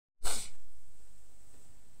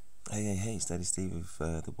hey, it's Daddy Steve with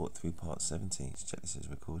the walkthrough part 17. Check this is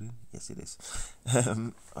recording. Yes, it is. Okay,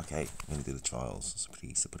 I'm going to do the trials.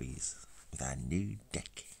 Surprise. With our new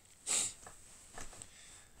deck.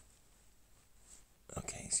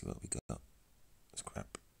 Okay, see what we got.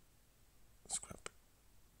 Scrap.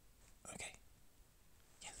 Okay.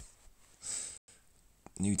 Yes.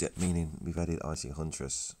 New deck meaning we've added Icy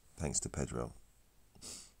Huntress thanks to Pedro.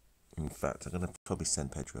 In fact, I'm going to probably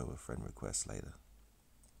send Pedro a friend request later.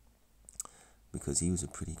 Because he was a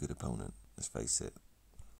pretty good opponent, let's face it.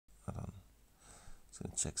 Hold on. Just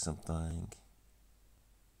going to check something.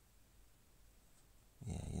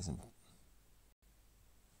 Yeah, he isn't.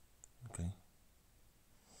 Okay.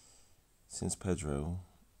 Since Pedro,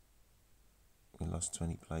 we lost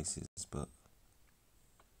 20 places, but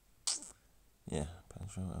yeah,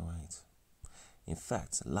 Pedro 08. In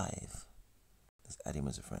fact, live, let's add him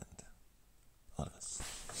as a friend. All of us.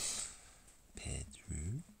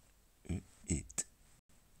 Pedro 08.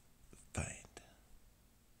 Find.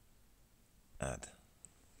 Add.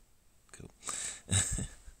 Cool.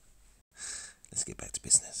 Let's get back to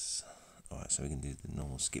business. Alright, so we can do the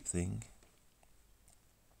normal skip thing.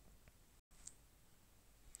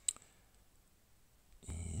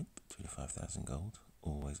 Yep, 25,000 gold.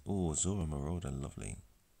 Always. Oh, Zora Marauder, lovely.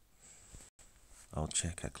 I'll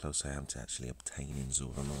check how close I am to actually obtaining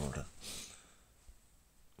Zora Marauder.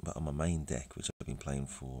 But on my main deck, which I've been playing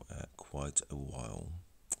for quite a while,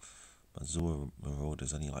 my Zora Marauder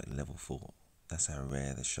is only like level 4. That's how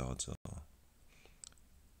rare the shards are.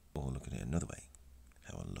 Or looking at it another way,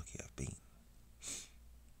 how unlucky I've been.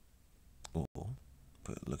 Or,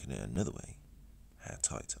 but looking at it another way, how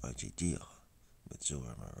tight IGG are with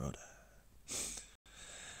Zora Marauder.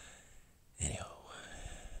 Anyhow.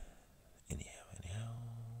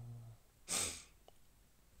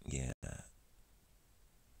 Yeah.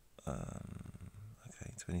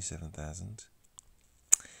 Okay, 27,000.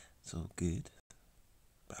 It's all good.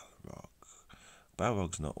 Balrog.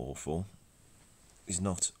 Balrog's not awful. He's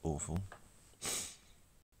not awful.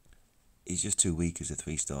 He's just too weak as a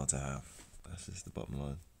 3-star to have. That's just the bottom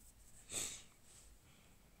line.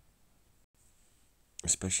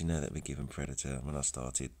 Especially now that we're given Predator. When I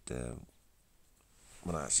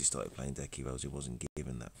actually started playing deck heroes, it wasn't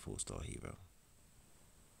given that 4-star hero.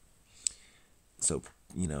 So,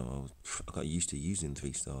 you know, I got used to using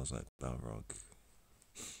 3-stars like Balrog.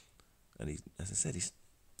 And he's, as I said, he's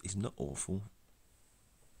not awful.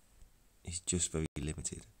 He's just very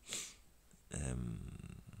limited.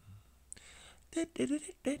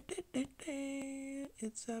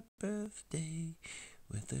 It's our birthday.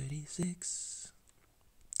 We're 36.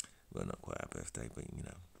 Well, not quite our birthday, but you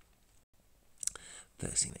know.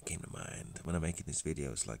 First thing that came to mind when I'm making this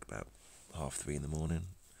video, it's like about 3:30 in the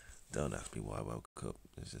morning. Don't ask me why I woke up.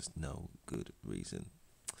 There's just no good reason.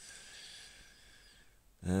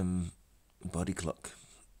 Body clock.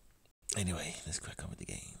 Anyway, let's crack on with the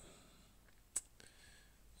game.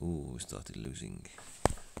 Ooh, we started losing.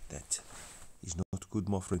 That is not good,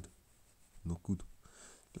 my friend. Not good.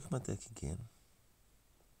 Look at my deck again.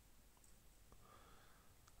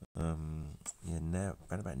 Yeah, now,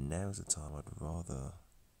 right about now is the time I'd rather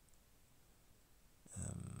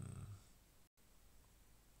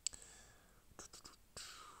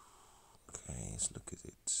okay, let's look at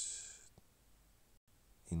it.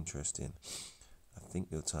 Interesting. I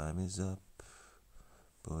think your time is up,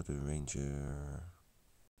 Border Ranger.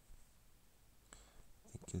 I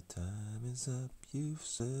think your time is up. You've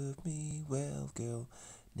served me well, girl.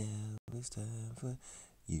 Now it's time for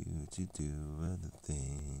you to do other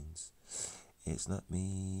things. It's not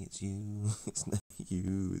me, it's you. It's not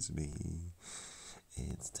you, it's me.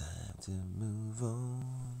 It's time to move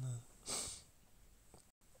on.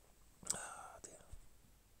 Oh, dear.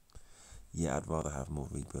 Yeah, I'd rather have more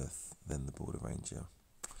rebirth than the Border Ranger.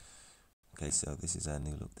 Okay, so this is our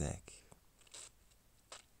new look deck.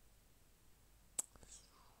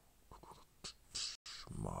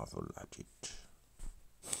 Marvel at it.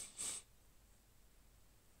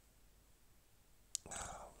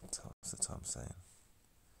 What's the time saying?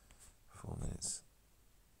 4 minutes.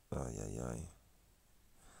 Oh, yeah.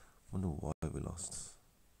 Wonder why we lost.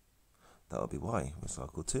 That'll be why. We're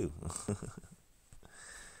cycle 2.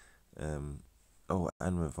 Oh,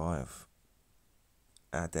 and revive.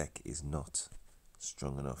 Our deck is not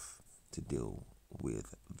strong enough to deal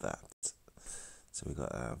with that. So we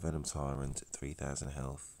got our Venom Tyrant, 3,000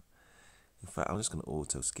 health. In fact, I'm just going to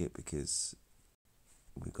auto skip because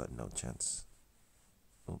we've got no chance.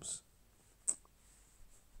 Oops.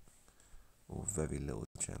 Or very little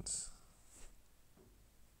chance.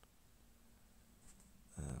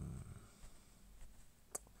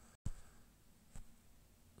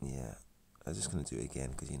 Yeah. I'm just going to do it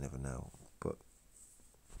again because you never know. But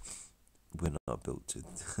we're not built to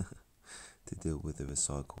to deal with a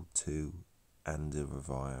recycle 2 and a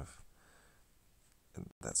revive. And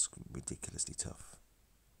that's ridiculously tough.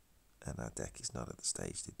 And our deck is not at the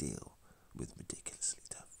stage to deal with ridiculously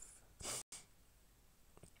tough.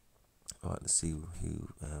 Alright, let's see who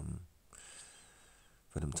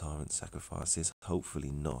Venom Tyrant sacrifices.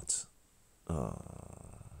 Hopefully not.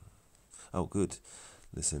 Oh, good.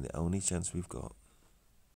 Listen, the only chance we've got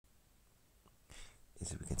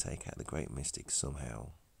is if we can take out the Great Mystic somehow.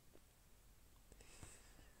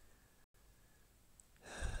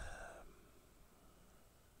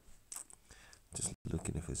 Just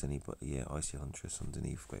looking if there's anybody. Yeah, Icy Huntress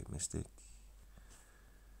underneath Great Mystic.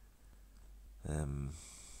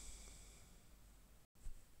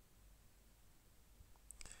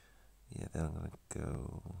 Yeah, then I'm going to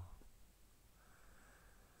go.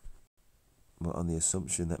 Well, on the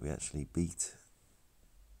assumption that we actually beat.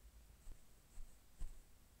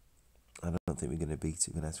 I don't think we're going to beat it.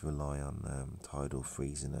 We're going to have to rely on Tidal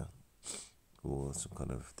freezing her or some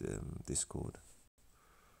kind of Discord.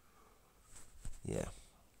 Yeah.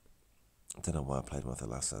 I don't know why I played with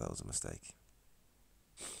Thalassa. That was a mistake.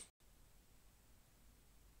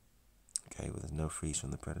 Okay, well, there's no freeze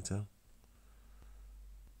from the Predator.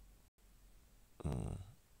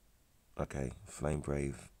 Okay, Flame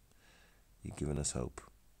Brave. You've given us hope.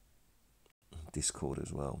 Discord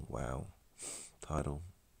as well. Wow. Tidal.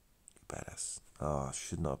 You badass. Oh, I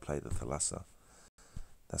should not have played the Thalassa.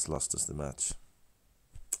 That's lost us the match.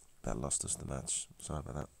 That lost us the match. Sorry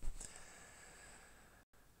about that.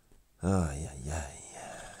 Oh, yeah.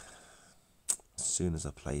 As soon as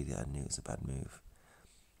I played it, I knew it was a bad move.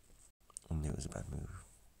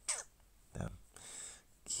 Damn.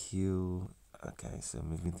 Q. Okay, so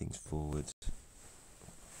moving things forward.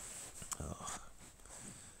 Oh.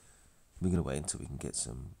 We're going to wait until we can get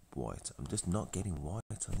some white. I'm just not getting white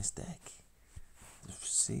on this deck.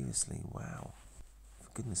 Seriously, wow.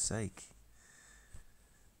 For goodness sake.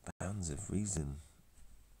 Bands of Reason.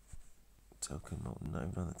 Token, no,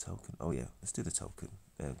 not the token. Oh yeah, let's do the token.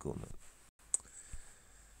 Gauntlet.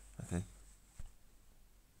 Okay.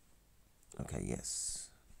 Okay, yes.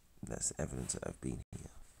 That's evidence that I've been here.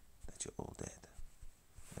 That you're all dead.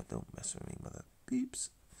 Now don't mess with me, mother beeps.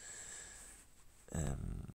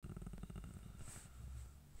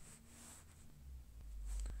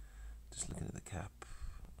 Just looking at the cap.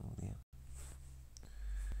 Oh yeah.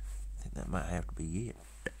 I think that might have to be it.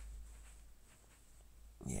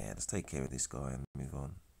 Yeah, let's take care of this guy and move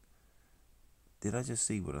on. Did I just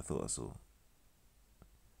see what I thought I saw?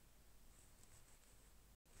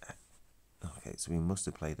 Okay, so we must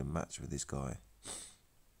have played a match with this guy.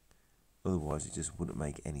 Otherwise, it just wouldn't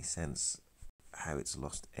make any sense how it's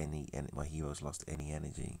lost any. My hero's lost any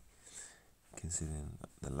energy. Considering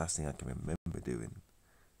the last thing I can remember doing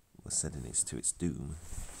was sending it to its doom.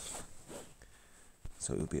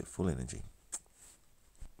 So it would be at full energy.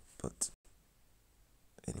 But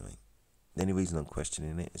anyway, the only reason I'm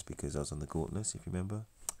questioning it is because I was on the Gauntlet, if you remember,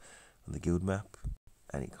 on the guild map,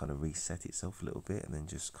 and it kind of reset itself a little bit and then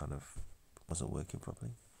just kind of wasn't working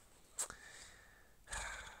properly.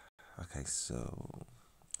 Okay, so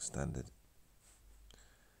standard.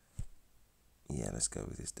 Yeah, let's go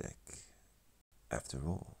with this deck. After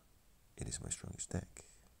all, it is my strongest deck.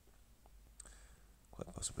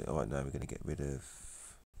 Quite possibly. Alright, now we're going to get rid of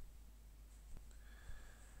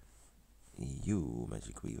you,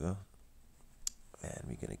 Magic Weaver. And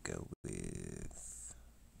we're going to go with...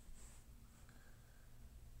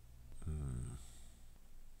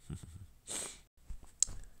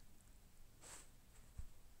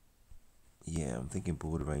 yeah, I'm thinking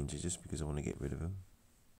Border Ranger just because I want to get rid of him.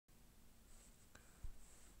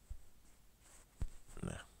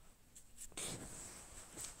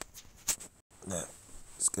 No,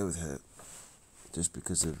 let's go with her. Just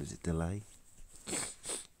because of the delay.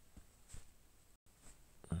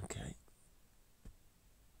 Okay.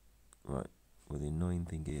 Right. Well, the annoying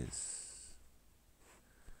thing is...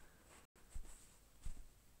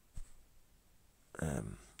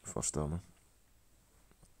 Frost Armor.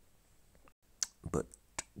 But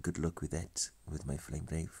good luck with that, with my Flame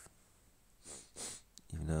Brave.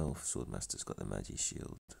 Even though Swordmaster's got the Magic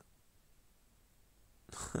Shield.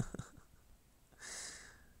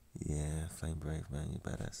 Yeah, Flame Brave, man, you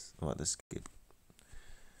badass. Alright, let's skip.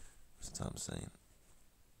 What's the time saying?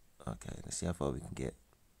 Okay, let's see how far we can get.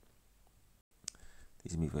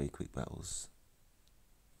 These are going to be very quick battles.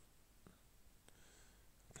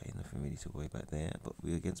 Okay, nothing really to worry about there. But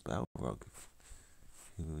we're against Balrog,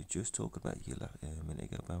 who we were just talking about you a minute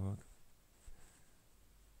ago, Balrog.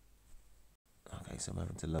 Okay, so I'm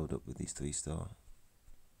having to load up with these 3-star.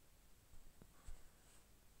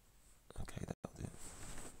 Okay, that'll do.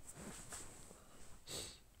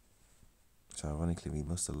 So ironically, we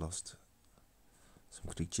must have lost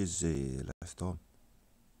some creatures last time.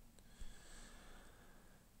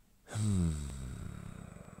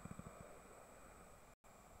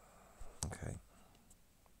 Okay.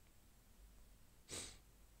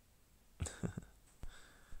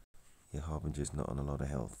 Your Harbinger's not on a lot of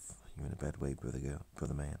health. You're in a bad way,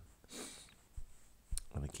 brother man.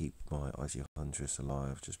 I'm gonna keep my Icy Huntress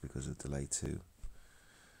alive just because of delay 2.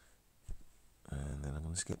 And then I'm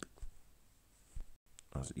gonna skip.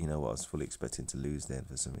 You know what, I was fully expecting to lose then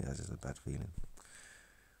for some reason. That's just a bad feeling.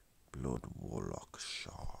 Blood Warlock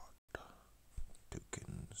Shard.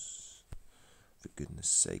 Tokens. For goodness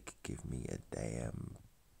sake, give me a damn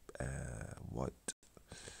white.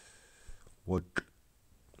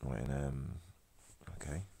 Right,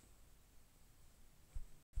 okay.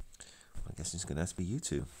 I guess it's gonna have to be you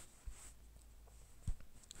two.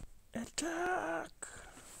 Attack!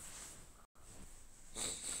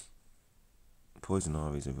 Poison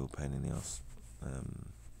Ivy is a real pain in the ass.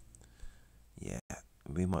 Yeah,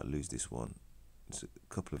 we might lose this one. It's a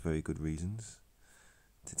couple of very good reasons.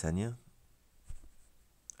 Titania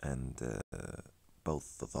and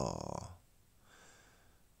both of our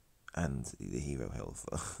and the hero health.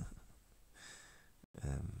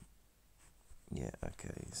 Yeah,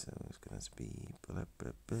 okay, so it's gonna be oh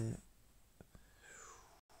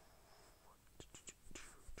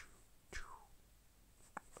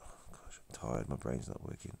gosh, I'm tired, my brain's not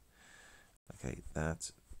working. Okay,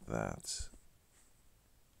 that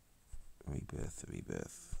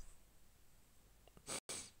rebirth.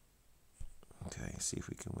 Okay, see if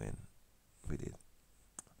we can win. We did.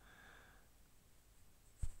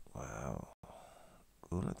 Wow.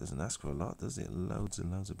 Gauntlet doesn't ask for a lot, does it? Loads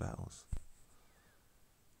and loads of battles.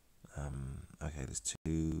 Okay, there's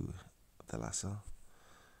 2 Thalassa.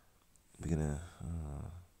 We're gonna.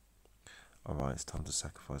 Alright, it's time to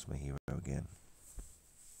sacrifice my hero again.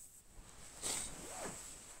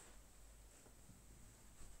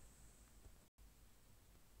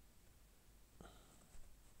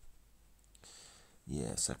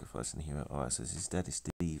 Yeah, sacrificing the hero. Alright, so this is Daddy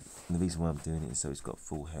Steve. And the reason why I'm doing it is so he's got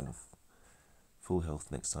full health. Full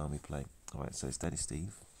health next time we play. Alright, so it's Daddy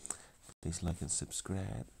Steve. Please like and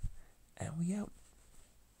subscribe. And we out.